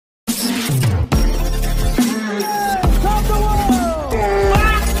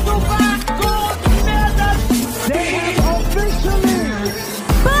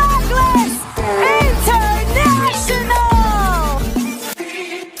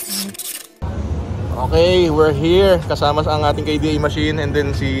Okay, we're here. Kasama ang ating KDA machine and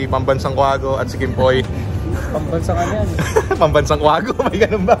then si Pambansang Kwago at si Kimpoy. Pambansang ano yan? Pambansang Kwago? May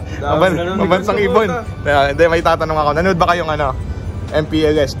ganun ba? Pambansang Ibon. Hindi, may tatanong ako. Nanood ba kayong ano?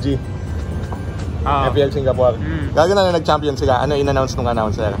 MPLSG? MPL Singapore. Gago na nag-champion sila. Ano in-announce nung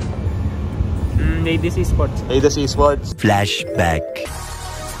announcer? Ladies Esports. Ladies Esports. Flashback.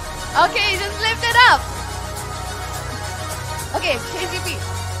 Okay, just lift it up. Okay, KCP.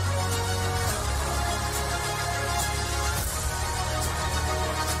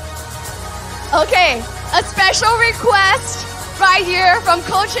 Okay, a special request right here from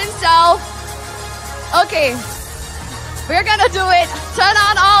Coach himself. Okay, we're gonna do it. Turn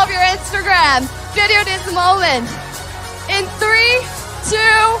on all of your Instagram. Video this moment. In 3, 2,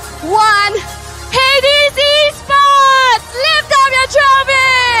 1. Hades Esports! Lift up your trophy!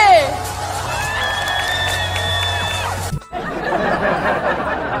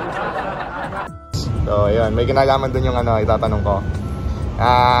 So, ayun. May kinalaman dun yung ano, itatanong ko.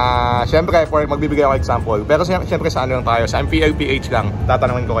 Siyempre, magbibigay ako example. Pero siyempre sa ano lang tayo, sa MPLPH lang,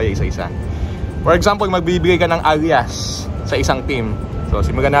 tatanungin ko kayo isa-isa. For example, magbibigay ka ng alias sa isang team. So,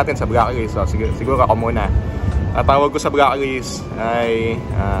 simulan natin sa blacklist. So, siguro ako muna. Tawag ko sa blacklist ay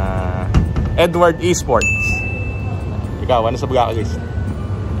Edward Esports. Ikaw, ano sa blacklist?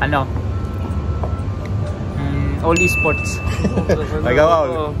 Ano? All Esports. Ikaw,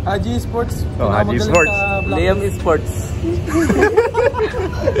 all. Hadji Esports. Oh, Hadji Esports. Liam Esports.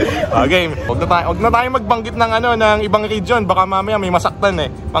 Okay, wag na tayo magbanggit ng ano ng ibang region, baka mamaya may masaktan eh.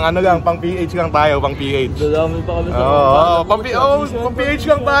 Pang ano lang, pang PH lang tayo, pang PH. Dadami pa kami sa pang PH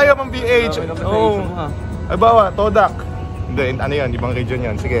lang tayo, pang PH. Oh. Ay bawa, Todak. Hindi, ano 'yon, ibang region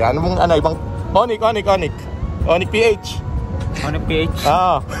 'yon. Sige, ano mong ano ibang Onic PH. Onic PH.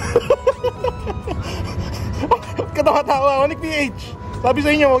 Katawa-tawa, Onic PH. Sabi sa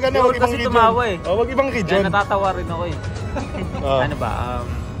inyo, wag ibang region. Tumawa eh. Wag ibang region. Kaya natatawa rin ako eh. Ano ba?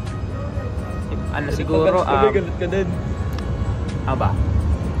 Ano siguro? Galit ka din. Ano ba?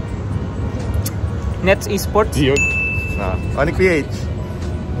 Nets Esports. Yun. Onic PH.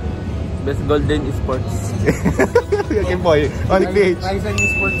 Best Golden Esports. Kimpoy, Onic PH. Ryzen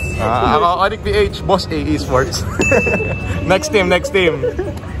Esports. Ako, Onic PH, Boss A Esports. Next team.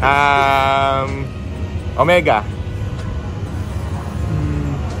 Omega.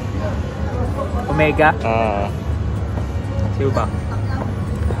 Omega? Sino ba?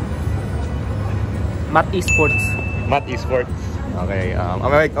 Matt Esports. Okay,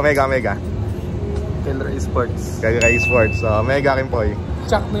 Omega. Killer Esports. So, Omega Kimpoy.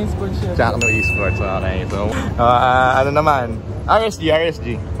 Chakno Esports siya. Chakno Esports. Okay, so ano naman? RSG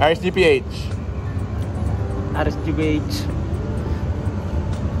PH.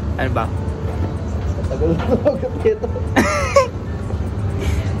 Ano ba?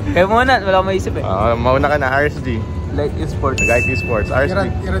 Kaya muna, wala akong maisip eh. Mauna ka na, RSG. Light Esports. Irad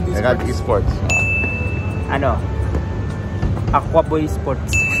Esports. Ano? Aquaboy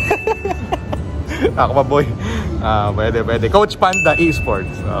Esports. Aquaboy. Pwede. Coach Panda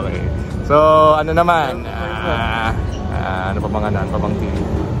Esports. Okay. So, ano naman? Ano pa bang team?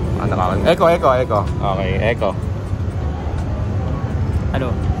 Echo. Okay, Echo. Ano?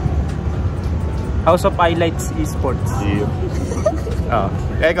 House of Highlights Esports.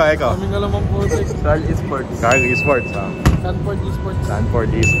 Echo. Kami nga lamang po. Carl Esports. Sanford Esports.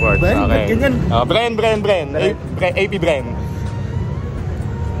 Okay. Bren. AP Bren.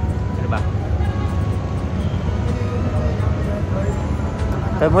 Ano ba?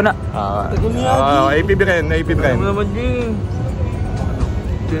 Kaya muna. AP Bren. Ano naman yun?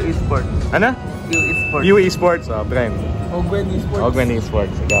 Q Esports. Ano? Q Esports. Q Esports. Bren. Ogwen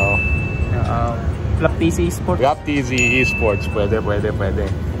Esports. Ikaw. Flap TC Esports. Flap TC Esports. Pwede.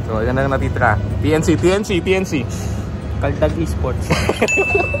 So, yan na natitira. TNC. Kaldag Esports.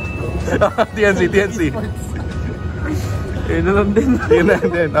 TNC. Yun na lang din.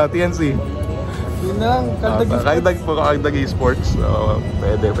 TNC. Yun na lang, Kaldag Esports. So,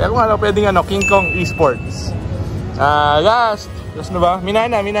 pwede. Pero pwede nga, King Kong Esports. Last na ba?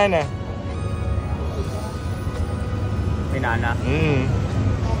 Minana.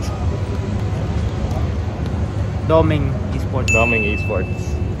 Doming Esports.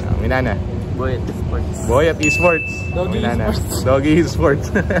 Minana. Boyet Esports. Doggy Esports.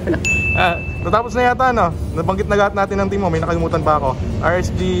 Natapos na yata, no? Nabanggit na lahat natin ng team mo. May nakalimutan pa ako.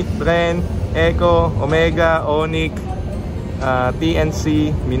 RSG, Bren, Echo, Omega, Onic,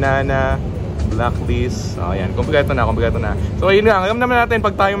 TNC, Minana, Blacklist. Oh, ayan, kompleto na. So ayun lang, alam naman natin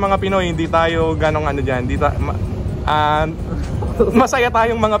pag tayong mga Pinoy, hindi tayo ganong ano diyan, masaya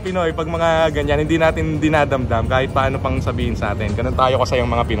tayong mga Pinoy pag mga ganyan, hindi natin dinadamdam kahit paano pang sabihin sa atin. Ganun tayo kasi yung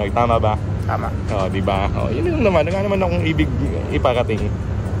mga Pinoy, tama ba? Tama. Oh, di ba? Oh, yun lang naman. Wala naman akong ibig iparating.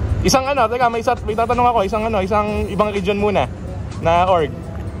 Isang teka, may tatanong ako, isang ibang region muna na org.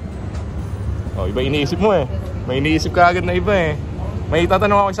 Oh, iba iniisip mo eh. May iniisip ka agad na iba eh. May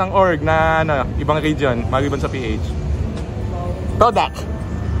tatanong ako isang org na ibang region, maliban sa PH. Todak.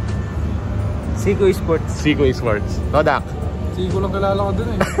 Sigo Esports. Todak. Sigo lang kilala ko dun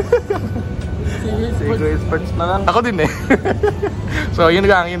eh. Sigo Esports na lang. Ako din eh. So, yun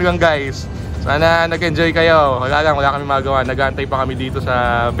lang guys. Sana nag-enjoy kayo. Wala kami magawa. Nag-aantay pa kami dito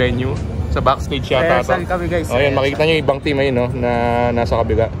sa venue, sa backstage yata to. Rehearsal kami guys. Oh, yan, makikita nyo yung ibang team ayun, no, na nasa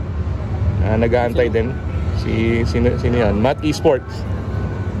kabila. Nag-aantay din. Sino yan? Matt Esports.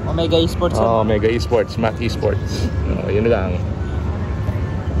 Omega Esports. Oh, Omega Esports, Matt Esports. Oh, yun lang.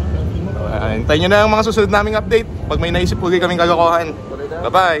 Hintayin nyo na ang mga susunod naming update. Pag may naisip ulit kaming kalokohan.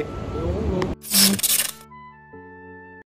 Bye-bye!